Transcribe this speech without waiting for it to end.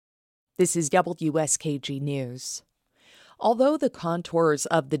This is WSKG News. Although the contours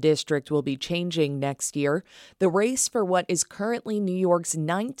of the district will be changing next year, the race for what is currently New York's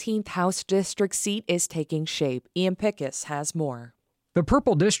 19th House District seat is taking shape. Ian Pickus has more. The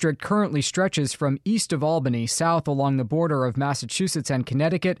Purple District currently stretches from east of Albany, south along the border of Massachusetts and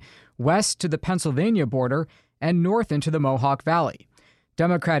Connecticut, west to the Pennsylvania border, and north into the Mohawk Valley.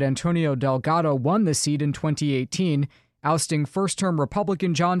 Democrat Antonio Delgado won the seat in 2018, ousting first-term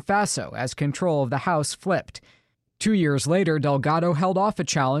Republican John Faso as control of the House flipped. 2 years later, Delgado held off a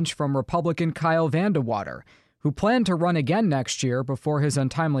challenge from Republican Kyle Vandewater, who planned to run again next year before his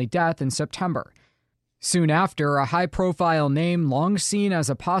untimely death in September. Soon after, a high-profile name long seen as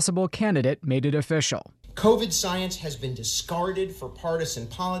a possible candidate made it official. COVID science has been discarded for partisan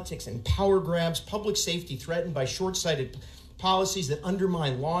politics and power grabs, public safety threatened by short-sighted policies that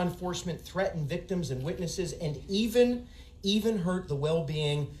undermine law enforcement, threaten victims and witnesses, and even hurt the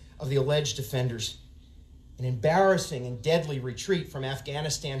well-being of the alleged offenders. An embarrassing and deadly retreat from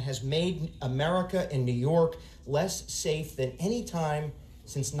Afghanistan has made America and New York less safe than any time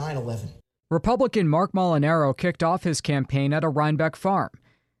since 9/11. Republican Marc Molinaro kicked off his campaign at a Rhinebeck farm.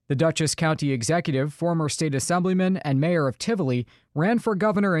 The Dutchess County executive, former state assemblyman, and mayor of Tivoli ran for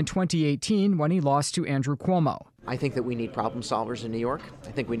governor in 2018 when he lost to Andrew Cuomo. I think that we need problem solvers in New York.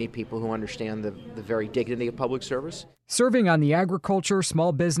 I think we need people who understand the very dignity of public service. Serving on the Agriculture,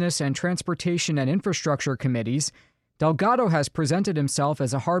 Small Business, and Transportation and Infrastructure committees, Delgado has presented himself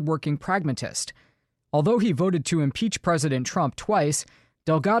as a hardworking pragmatist. Although he voted to impeach President Trump twice,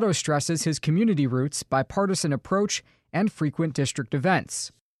 Delgado stresses his community roots, bipartisan approach, and frequent district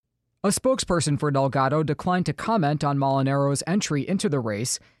events. A spokesperson for Delgado declined to comment on Molinaro's entry into the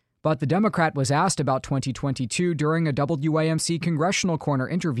race, but the Democrat was asked about 2022 during a WAMC Congressional Corner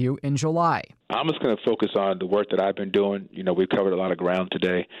interview in July. I'm just going to focus on the work that I've been doing. We've covered a lot of ground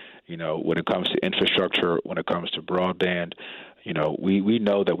today, when it comes to infrastructure, when it comes to broadband. We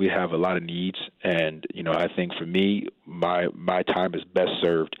know that we have a lot of needs, and, I think for me, my time is best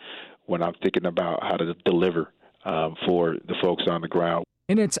served when I'm thinking about how to deliver for the folks on the ground.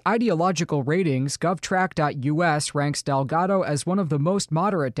 In its ideological ratings, GovTrack.us ranks Delgado as one of the most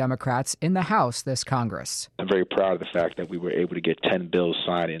moderate Democrats in the House this Congress. I'm very proud of the fact that we were able to get 10 bills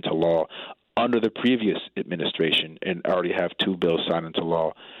signed into law under the previous administration and already have 2 bills signed into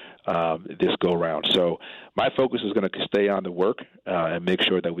law this go-round. So my focus is going to stay on the work and make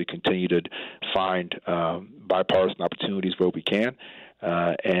sure that we continue to find bipartisan opportunities where we can.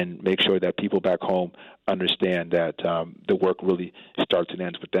 And make sure that people back home understand that the work really starts and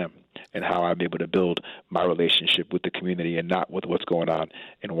ends with them and how I'm able to build my relationship with the community and not with what's going on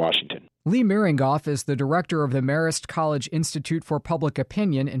in Washington. Lee Miringoff is the director of the Marist College Institute for Public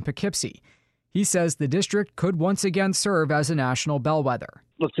Opinion in Poughkeepsie. He says the district could once again serve as a national bellwether.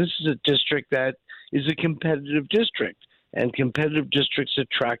 Look, this is a district that is a competitive district. And competitive districts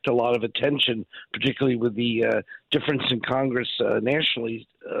attract a lot of attention, particularly with the difference in Congress nationally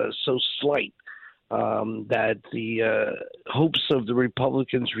so slight that the hopes of the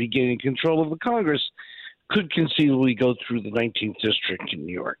Republicans regaining control of the Congress could conceivably go through the 19th District in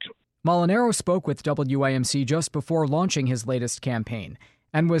New York. Molinaro spoke with WAMC just before launching his latest campaign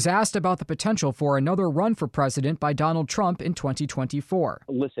and was asked about the potential for another run for president by Donald Trump in 2024.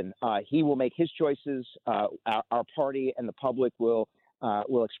 Listen, he will make his choices. Our party and the public will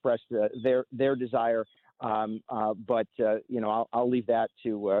express their desire. But I'll leave that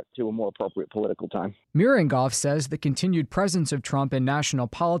to a more appropriate political time. Miringoff says the continued presence of Trump in national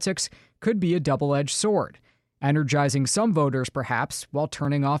politics could be a double-edged sword, energizing some voters perhaps while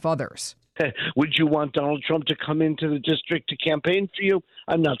turning off others. Would you want Donald Trump to come into the district to campaign for you?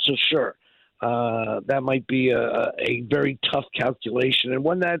 I'm not so sure. That might be a very tough calculation, and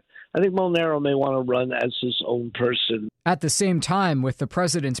one that I think Molinaro may want to run as his own person. At the same time, with the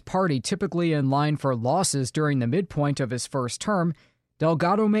president's party typically in line for losses during the midpoint of his first term,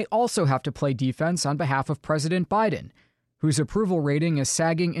 Delgado may also have to play defense on behalf of President Biden, whose approval rating is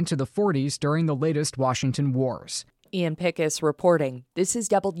sagging into the 40s during the latest Washington wars. Ian Pickus reporting. This is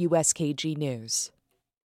WSKG News.